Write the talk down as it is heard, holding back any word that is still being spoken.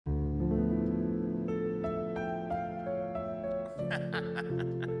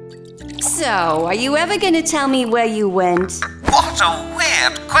So, are you ever gonna tell me where you went? What a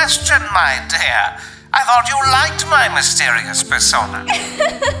weird question, my dear. I thought you liked my mysterious persona.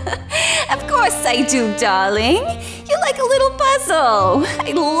 Of course I do, darling. You're like a little puzzle.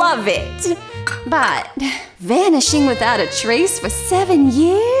 I love it. But vanishing without a trace for 7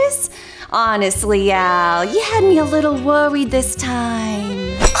 years? Honestly, Al, you had me a little worried this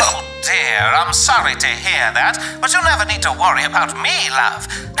time. Oh dear, I'm sorry to hear that, but you never need to worry about me, love.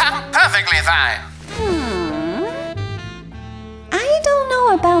 I'm perfectly fine. I don't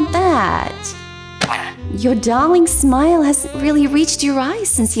know about that. Your darling smile hasn't really reached your eyes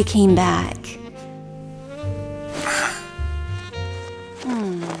since you came back.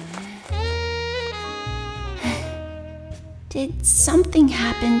 Did something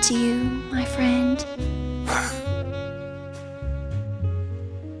happen to you, my friend?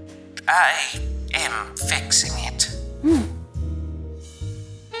 I am fixing it.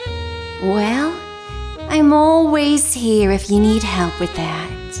 Well, I'm always here if you need help with that.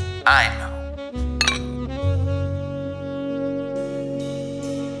 I